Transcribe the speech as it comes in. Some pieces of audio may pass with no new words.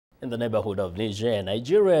In the neighborhood of Niger,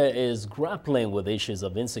 Nigeria is grappling with issues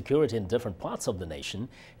of insecurity in different parts of the nation.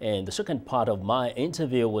 In the second part of my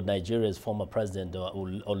interview with Nigeria's former President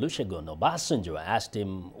Olusegun Obasanjo, I asked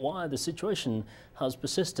him why the situation has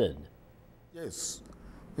persisted. Yes,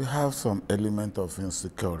 we have some element of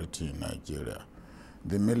insecurity in Nigeria.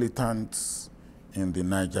 The militants in the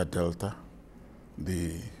Niger Delta,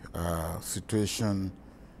 the situation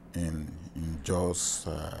in Jos,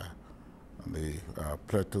 the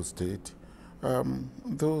Plateau State,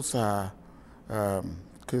 those are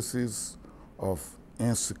cases of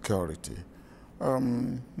insecurity.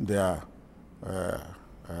 There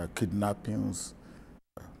are kidnappings,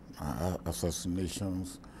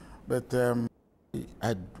 assassinations, but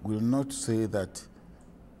I will not say that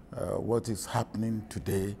what is happening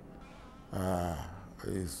today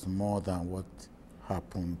is more than what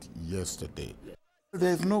happened yesterday.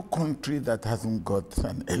 There's no country that hasn't got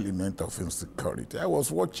an element of insecurity. I was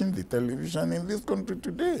watching the television in this country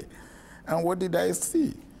today, and what did I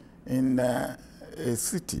see? In a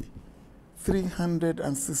city,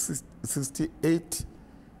 368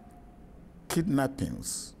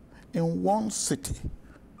 kidnappings in one city,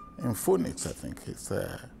 in Phoenix, I think it's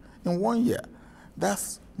in 1 year.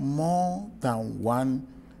 That's more than one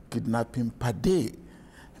kidnapping per day.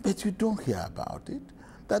 But you don't hear about it.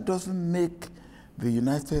 That doesn't make the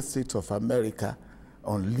United States of America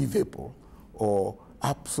unlivable or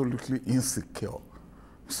absolutely insecure.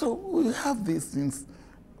 So we have these things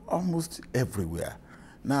almost everywhere.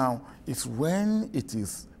 Now, it's when it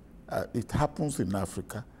happens in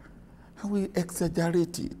Africa, and we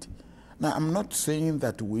exaggerate it. Now, I'm not saying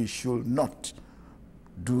that we should not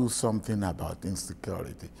do something about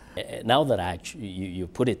insecurity. Now that you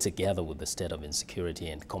put it together with the state of insecurity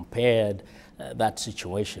and compared that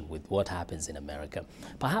situation with what happens in America,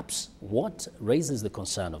 perhaps what raises the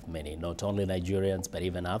concern of many, not only Nigerians, but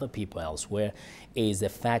even other people elsewhere, is the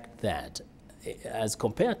fact that as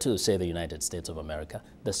compared to, say, the United States of America,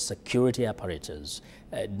 the security apparatus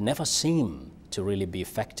never seem to really be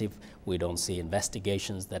effective. We don't see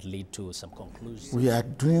investigations that lead to some conclusions. We are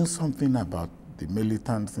doing something about the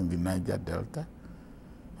militants in the Niger Delta.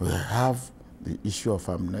 We have the issue of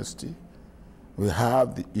amnesty. We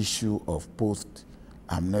have the issue of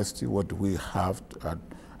post-amnesty. What do we have?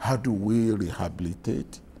 How do we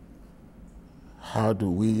rehabilitate? How do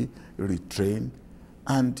we retrain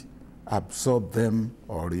and absorb them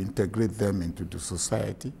or integrate them into the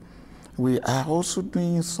society? We are also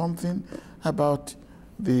doing something about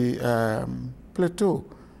the plateau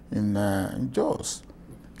in Jos.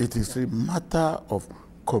 It is a matter of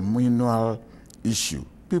communal issue.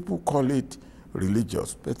 People call it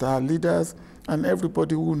religious, but our leaders and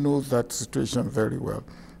everybody who knows that situation very well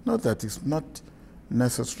know that it's not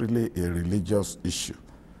necessarily a religious issue.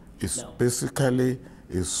 It's basically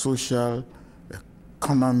a social,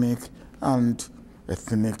 economic, and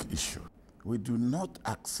ethnic issue. We do not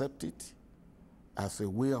accept it as a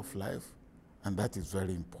way of life, and that is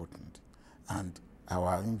very important. And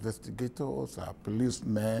our investigators, our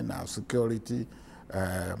policemen, our security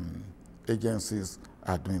agencies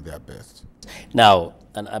are doing their best. Now,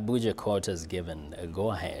 an Abuja court has given a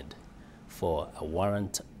go-ahead for a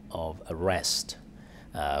warrant of arrest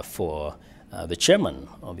for the chairman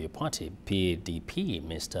of your party, PDP,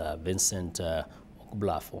 Mr. Vincent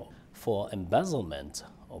for embezzlement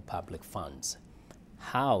of public funds.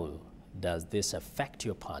 How does this affect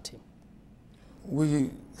your party?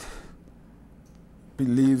 We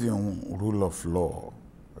believe in rule of law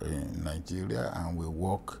in Nigeria, and we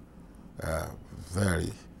work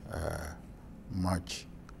very much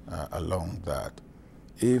along that.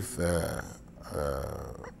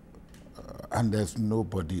 And there's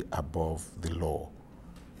nobody above the law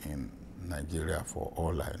in Nigeria, for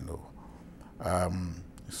all I know.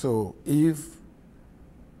 So if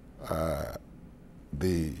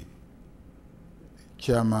the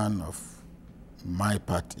chairman of my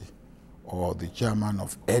party, or the chairman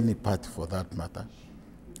of any party for that matter,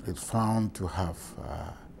 is found to have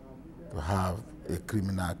a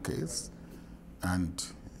criminal case and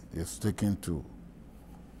is taken to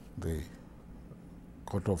the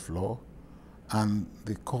court of law, and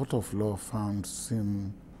the court of law found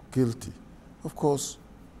him guilty, of course,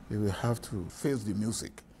 he will have to face the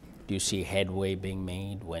music. Do you see headway being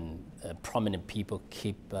made when prominent people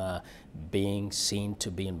keep being seen to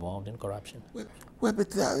be involved in corruption? Well,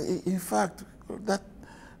 but in fact, that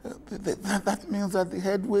means that the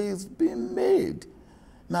headway is being made.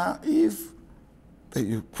 Now, if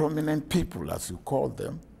the prominent people, as you call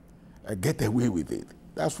them, get away with it,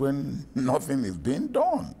 that's when nothing is being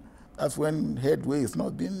done. That's when headway is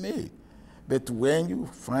not being made. But when you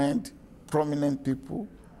find prominent people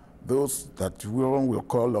those that one will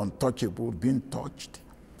call untouchable being touched,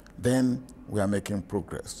 then we are making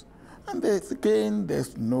progress. And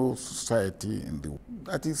there's no society in the world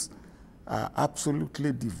that is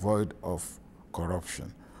absolutely devoid of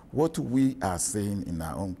corruption. What we are saying in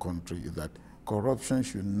our own country is that corruption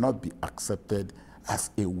should not be accepted as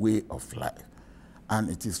a way of life. And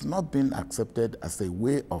it is not being accepted as a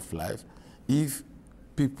way of life if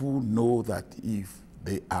people know that if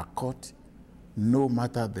they are caught, no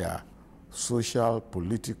matter their social,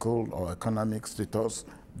 political, or economic status,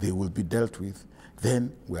 they will be dealt with,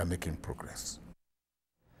 then we are making progress.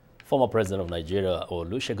 Former President of Nigeria,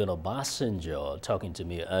 Olusegun Obasanjo, talking to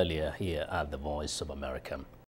me earlier here at the Voice of America.